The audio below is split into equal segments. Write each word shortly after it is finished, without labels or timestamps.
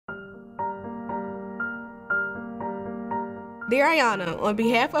Dear Iyana, on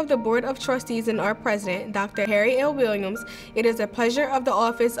behalf of the Board of Trustees and our President, Dr. Harry L. Williams, it is a pleasure of the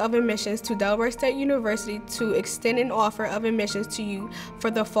Office of Admissions to Delaware State University to extend an offer of admissions to you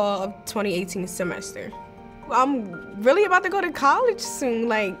for the fall of 2018 semester. I'm really about to go to college soon.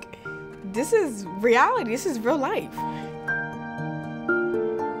 Like, this is reality. This is real life.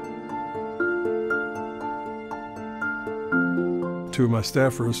 Two of my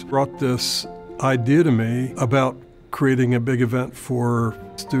staffers brought this idea to me about creating a big event for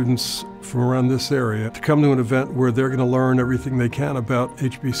students from around this area to come to an event where they're going to learn everything they can about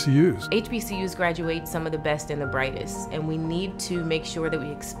HBCUs. HBCUs graduate some of the best and the brightest, and we need to make sure that we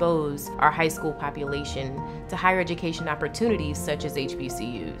expose our high school population to higher education opportunities such as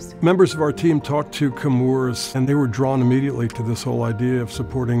HBCUs. Members of our team talked to Chemours, and they were drawn immediately to this whole idea of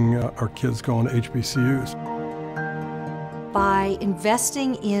supporting our kids going to HBCUs. By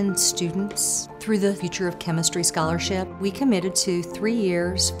investing in students through the Future of Chemistry Scholarship, we committed to 3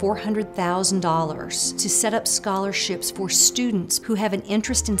 years, $400,000 to set up scholarships for students who have an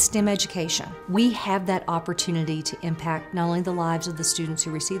interest in STEM education. We have that opportunity to impact not only the lives of the students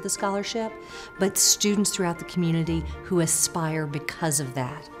who receive the scholarship, but students throughout the community who aspire because of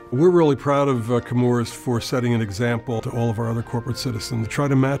that. We're really proud of Chemours for setting an example to all of our other corporate citizens to try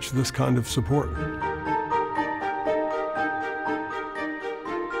to match this kind of support.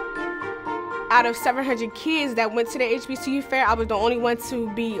 Out of 700 kids that went to the HBCU fair, I was the only one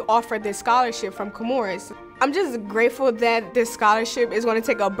to be offered this scholarship from Chemours. I'm just grateful that this scholarship is going to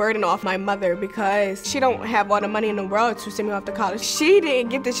take a burden off my mother because she don't have all the money in the world to send me off to college. She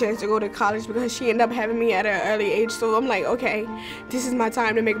didn't get the chance to go to college because she ended up having me at an early age. So I'm like, okay, this is my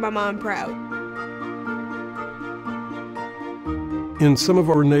time to make my mom proud. In some of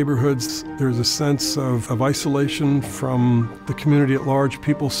our neighborhoods, there's a sense of isolation from the community at large.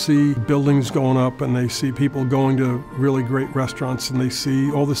 People see buildings going up and they see people going to really great restaurants and they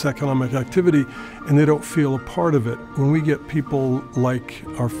see all this economic activity and they don't feel a part of it. When we get people like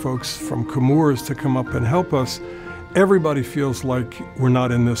our folks from Chemours to come up and help us, everybody feels like we're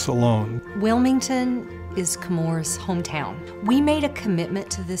not in this alone. Wilmington is Chemours' hometown. We made a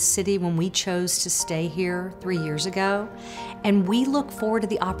commitment to this city when we chose to stay here 3 years ago, and we look forward to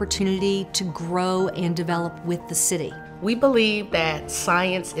the opportunity to grow and develop with the city. We believe that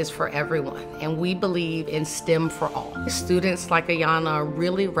science is for everyone, and we believe in STEM for all. Students like Iyana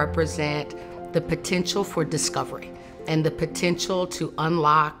really represent the potential for discovery and the potential to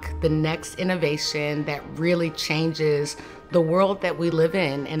unlock the next innovation that really changes the world that we live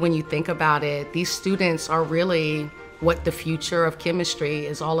in. And when you think about it, these students are really what the future of chemistry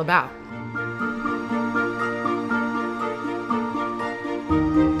is all about.